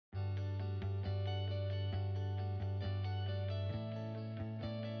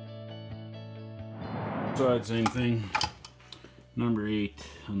Side, same thing. Number 8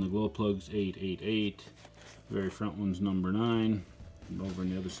 on the glow plugs, 888. The very front one's number 9. And over on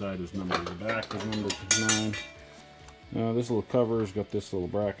the other side was number, the back was number 9. Now this little cover's got this little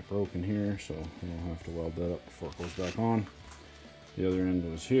bracket broken here, so we'll have to weld that up before it goes back on. The other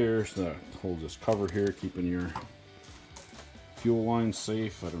end was here, so that holds this cover here, keeping your fuel lines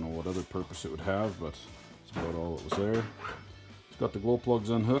safe. I don't know what other purpose it would have, but that's about all that was there. It's got the glow plugs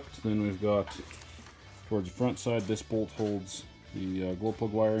unhooked. Then we've got, towards the front side, this bolt holds the glow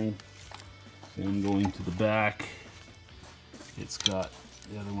plug wiring. Then going to the back, it's got,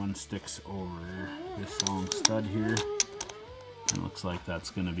 the other one sticks over this long stud here. It looks like that's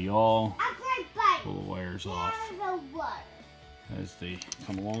going to be all. Pull the wires off as they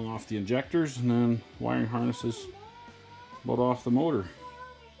come along off the injectors, and then wiring harnesses about off the motor.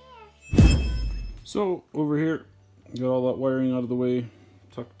 So over here, got all that wiring out of the way,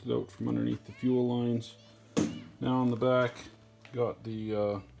 tucked it out from underneath the fuel lines. Now on the back, got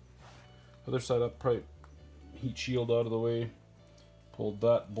the other side up pipe heat shield out of the way. Pulled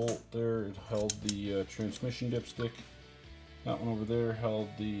that bolt there, it held the transmission dipstick. That one over there held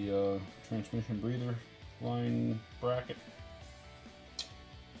the transmission breather line bracket.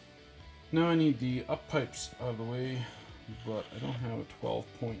 Now I need the up pipes out of the way, but I don't have a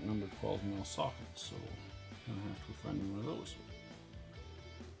 12-point number 12mm socket, so I'm gonna have to find one of those.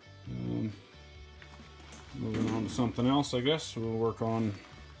 Moving on to something else, I guess. We'll work on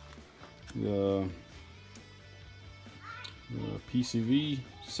the PCV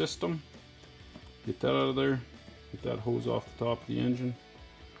system. Get that out of there. Get that hose off the top of the engine.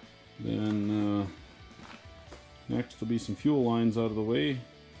 Then next will be some fuel lines out of the way.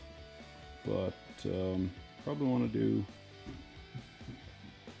 But probably want to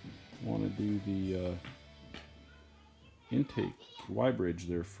do the intake Y bridge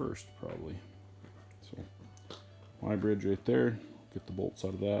there first, probably. So Y bridge right there. Get the bolts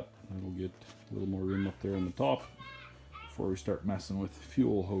out of that. That'll get a little more room up there on the top before we start messing with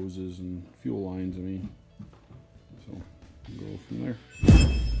fuel hoses and fuel lines. I mean, so we'll go from there.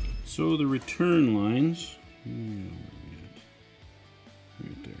 So the return lines.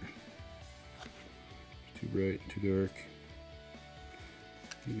 Right there. Too bright, too dark.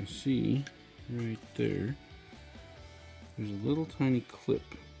 You can see right there, there's a little tiny clip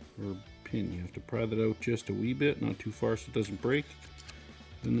or pin. You have to pry that out just a wee bit, not too far so it doesn't break.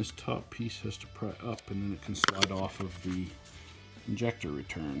 Then this top piece has to pry up, and then it can slide off of the injector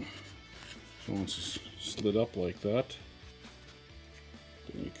return. So once it's slid up like that,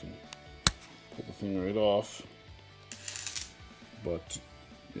 then you can pull the thing right off, but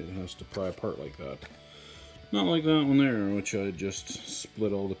it has to pry apart like that. Not like that one there, which I just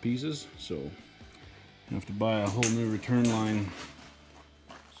split all the pieces, so I have to buy a whole new return line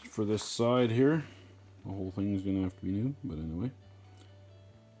for this side here. The whole thing's gonna have to be new, but anyway.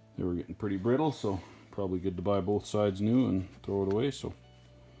 They were getting pretty brittle, so probably good to buy both sides new and throw it away, so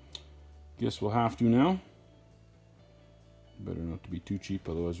guess we'll have to now. Better not to be too cheap,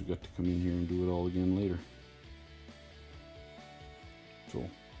 otherwise we've got to come in here and do it all again later. So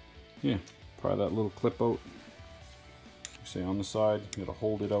yeah, pry that little clip out. Say on the side, you gotta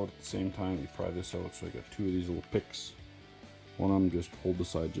hold it out at the same time you pry this out. So I got two of these little picks. One of them just hold the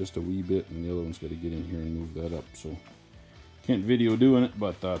side just a wee bit, and the other one's got to get in here and move that up. So can't video doing it,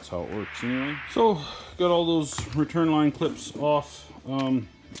 but that's how it works anyway. So got all those return line clips off.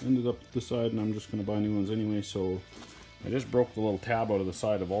 Ended up this side, and I'm just gonna buy new ones anyway. So I just broke the little tab out of the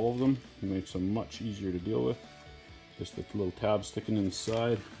side of all of them. It makes them much easier to deal with. Just the little tab sticking in the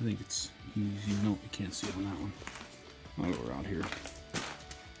side. I think it's easy. No, you can't see it on that one. I'll go around here.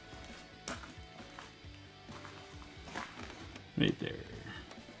 Right there.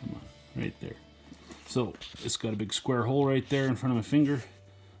 Come on, right there. So it's got a big square hole right there in front of my finger.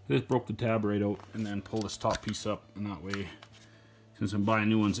 I just broke the tab right out and then pull this top piece up, and that way, since I'm buying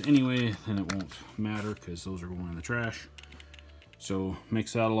new ones anyway, then it won't matter because those are going in the trash. So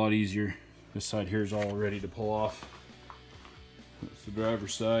makes that a lot easier. This side here is all ready to pull off. That's the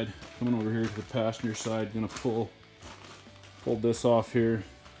driver's side. Coming over here to the passenger side, gonna pull this off here.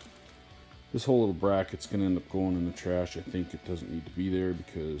 This whole little bracket's gonna end up going in the trash. I think it doesn't need to be there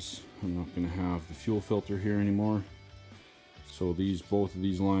because I'm not gonna have the fuel filter here anymore. So both of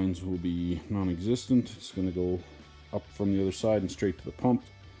these lines will be non-existent. It's gonna go up from the other side and straight to the pump.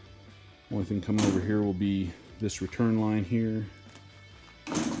 Only thing coming over here will be this return line here.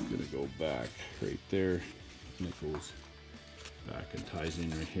 It's gonna go back right there, and it goes back and ties in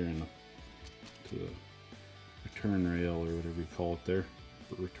right here to the return rail or whatever you call it there,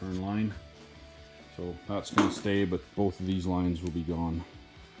 the return line. So that's going to stay, but both of these lines will be gone.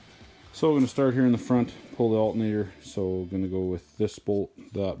 So we're going to start here in the front, pull the alternator. So we're going to go with this bolt,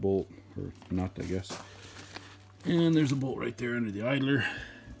 that bolt, or not, I guess. And there's a bolt right there under the idler.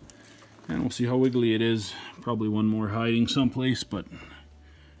 And we'll see how wiggly it is. Probably one more hiding someplace, but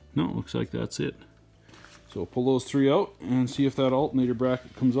no, it looks like that's it. So pull those three out and see if that alternator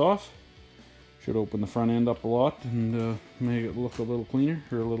bracket comes off. Should open the front end up a lot and make it look a little cleaner,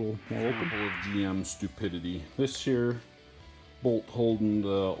 or a little more open. Example of GM stupidity. This here bolt holding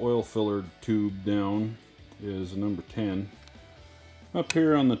the oil filler tube down is a number 10. Up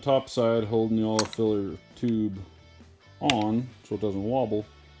here on the top side holding the oil filler tube on so it doesn't wobble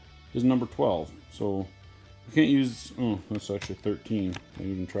is number 12. So you can't use, oh, that's actually 13. I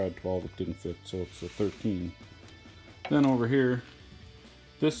even tried 12, it didn't fit, so it's a 13. Then over here,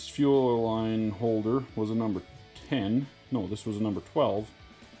 this fuel line holder was a number 10. No, this was a number 12,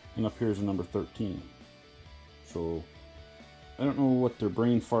 and up here is a number 13. So I don't know what their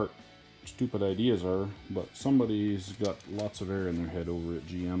brain fart stupid ideas are, but somebody's got lots of air in their head over at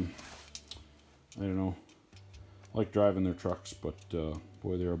GM. I don't know. I like driving their trucks, but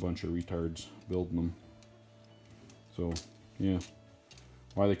boy, they're a bunch of retards building them. So, yeah.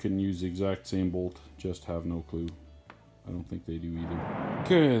 Why they couldn't use the exact same bolt, just have no clue. I don't think they do either.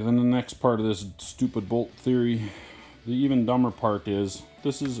 Okay, then the next part of this stupid bolt theory, the even dumber part is,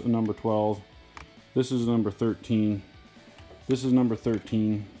 this is a number 12, this is a number 13, this is number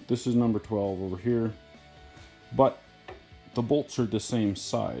 13, this is number 12 over here, but the bolts are the same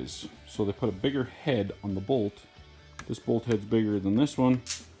size. So they put a bigger head on the bolt. This bolt head's bigger than this one,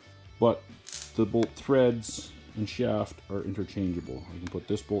 but the bolt threads and shaft are interchangeable. I can put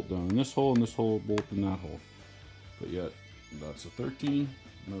this bolt down in this hole and this hole bolt in that hole. But yet, that's a 13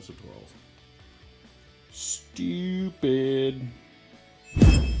 and that's a 12. Stupid.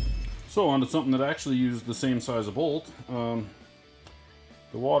 So on to something that actually used the same size of bolt. The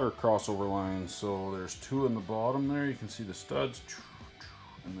water crossover lines. So there's two in the bottom there. You can see the studs.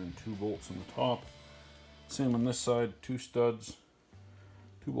 And then two bolts on the top. Same on this side. Two studs.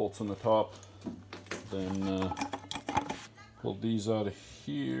 Two bolts on the top. Then pull these out of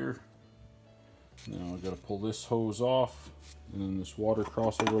here. Now I've got to pull this hose off. And then this water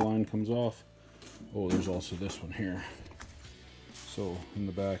crossover line comes off. Oh, there's also this one here. So in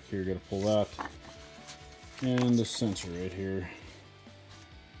the back here, got to pull that. And this sensor right here.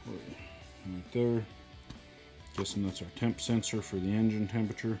 Right there. Guessing that's our temp sensor for the engine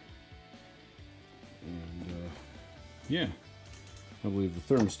temperature. And yeah, I believe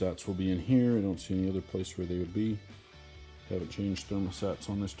the thermostats will be in here. I don't see any other place where they would be. Haven't changed thermostats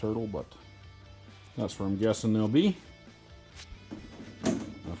on this turtle, but that's where I'm guessing they'll be.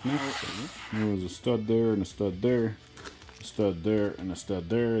 Up next, there was a stud there and a stud there, a stud there and a stud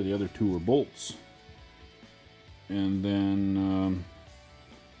there. The other two were bolts. And then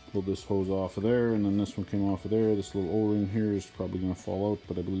pulled this hose off of there, and then this one came off of there. This little O-ring here is probably going to fall out,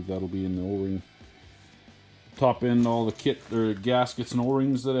 but I believe that'll be in the O-ring. Top end, all the kit or gaskets and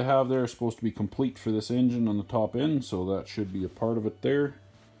O-rings that I have there are supposed to be complete for this engine on the top end, so that should be a part of it there.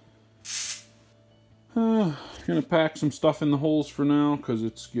 Gonna pack some stuff in the holes for now because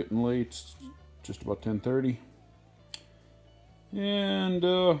it's getting late. It's just about 10:30.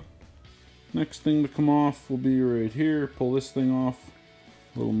 And next thing to come off will be right here. Pull this thing off.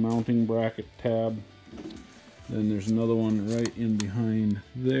 Little mounting bracket tab. Then there's another one right in behind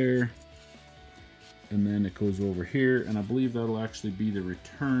there. And then it goes over here, and I believe that'll actually be the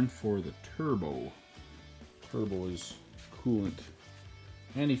return for the turbo. Turbo is coolant.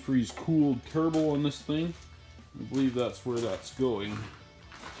 Antifreeze cooled turbo on this thing. I believe that's where that's going.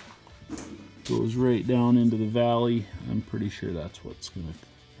 Goes right down into the valley. I'm pretty sure that's where it's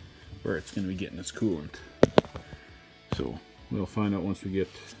gonna be getting its coolant. So we'll find out once we get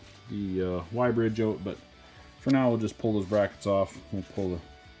the Y bridge out, but for now we'll just pull those brackets off. We'll pull the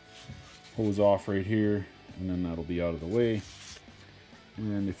hose off right here, and then that'll be out of the way.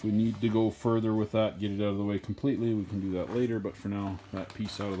 And if we need to go further with that, get it out of the way completely, we can do that later. But for now, that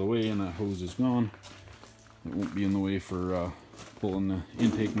piece out of the way and that hose is gone. It won't be in the way for pulling the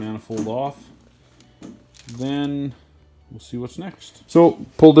intake manifold off. Then we'll see what's next. So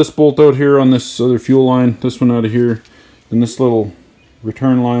pull this bolt out here on this other fuel line, this one out of here, and this little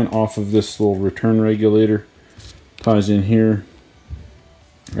return line off of this little return regulator ties in here.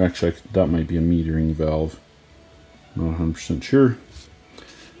 Actually, that might be a metering valve. Not 100% sure.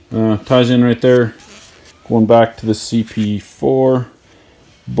 Ties in right there. Going back to the CP4.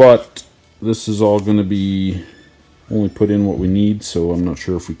 But this is all going to be only put in what we need. So I'm not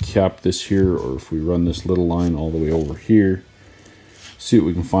sure if we cap this here or if we run this little line all the way over here. See what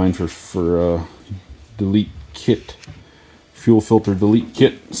we can find for delete kit fuel filter delete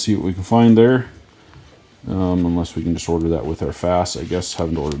kit, see what we can find there. Unless we can just order that with our FAS, I guess.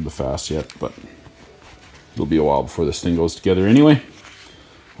 Haven't ordered the FAS yet, but it'll be a while before this thing goes together anyway.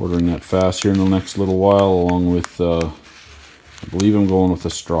 Ordering that FAS here in the next little while, along with, I believe I'm going with a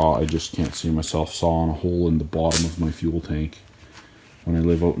straw. I just can't see myself sawing a hole in the bottom of my fuel tank. When I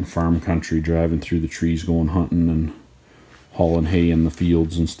live out in farm country, driving through the trees, going hunting and hauling hay in the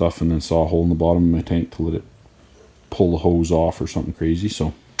fields and stuff, and then saw a hole in the bottom of my tank to let it pull the hose off or something crazy.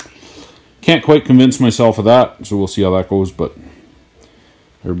 So can't quite convince myself of that, so we'll see how that goes. But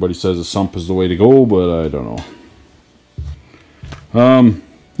everybody says a sump is the way to go, but I don't know.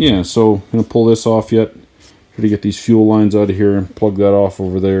 Yeah, so gonna pull this off yet. Try to get these fuel lines out of here and plug that off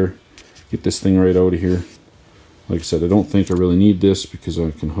over there. Get this thing right out of here. Like I said, I don't think I really need this because I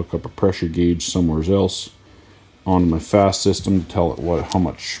can hook up a pressure gauge somewhere else onto my FAS system to tell it how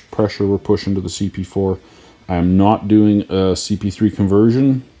much pressure we're pushing to the CP4. I am not doing a CP3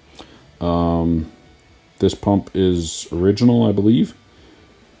 conversion. This pump is original, I believe,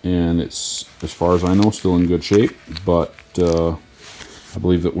 and it's, as far as I know, still in good shape. But I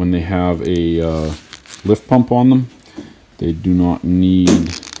believe that when they have a lift pump on them, they do not need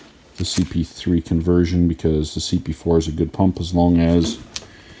the CP3 conversion, because the CP4 is a good pump as long as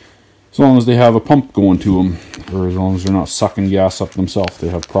they have a pump going to them, or as long as they're not sucking gas up themselves. They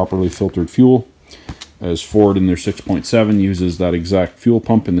have properly filtered fuel, as Ford in their 6.7 uses that exact fuel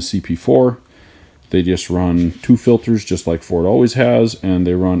pump in the CP4. They just run 2 filters just like Ford always has, and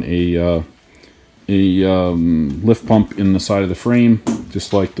they run a lift pump in the side of the frame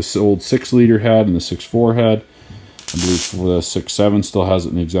just like the old 6 liter had and the 6.4 had. I believe the 6.7 still has it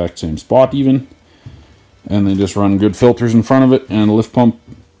in the exact same spot even. And they just run good filters in front of it and a lift pump,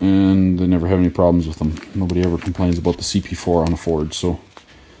 and they never have any problems with them. Nobody ever complains about the CP4 on a Ford, so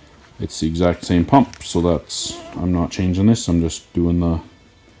it's the exact same pump. So that's, I'm not changing this, I'm just doing the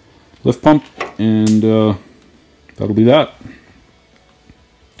lift pump, and that'll be that.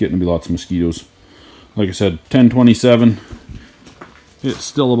 Getting to be lots of mosquitoes. Like I said, 10:27. It's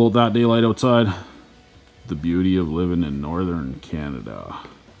still about that daylight outside. The beauty of living in northern Canada.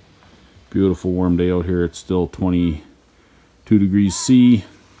 Beautiful warm day out here. It's still 22 degrees C.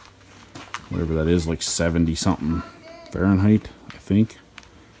 Whatever that is, like 70 something Fahrenheit, I think.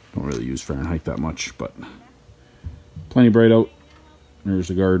 Don't really use Fahrenheit that much, but plenty bright out. There's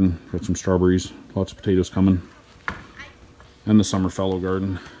the garden. Got some strawberries. Lots of potatoes coming. And the summer fallow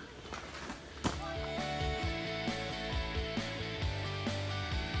garden.